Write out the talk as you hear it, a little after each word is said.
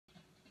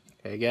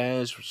Hey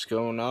guys, what's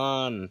going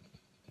on?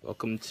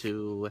 Welcome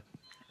to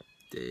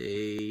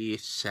day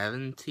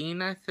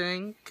 17, I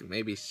think.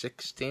 Maybe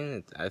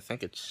 16. I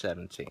think it's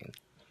 17.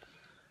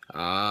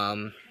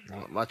 Not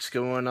much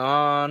going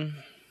on.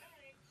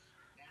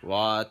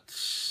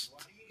 Watched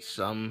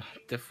some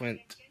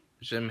different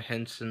Jim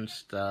Henson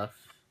stuff.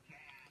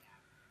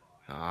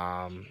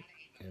 And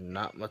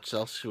not much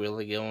else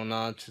really going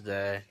on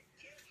today.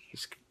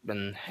 Just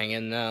been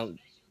hanging out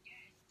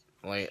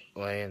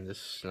lately and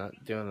just not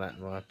doing that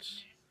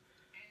much.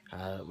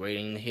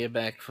 Waiting to hear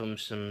back from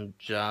some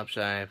jobs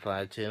I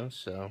applied to,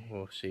 so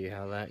we'll see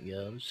how that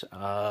goes.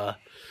 But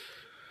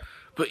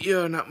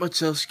yeah, not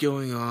much else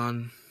going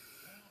on.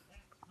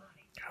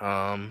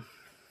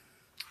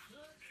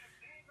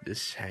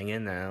 Just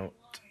hanging out.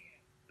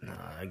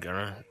 I'm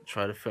gonna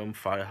try to film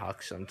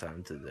Firehawk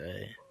sometime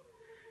today.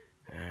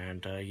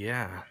 And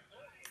yeah,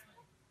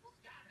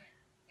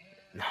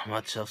 not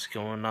much else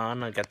going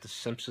on. I got The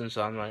Simpsons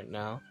on right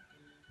now.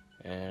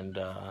 And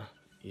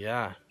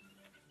yeah.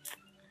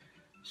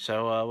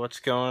 So what's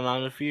going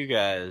on with you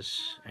guys?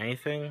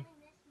 Anything?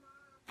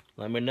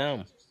 Let me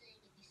know.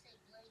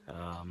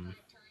 And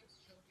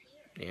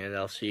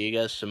I'll see you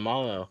guys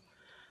tomorrow.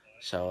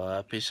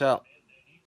 So peace out.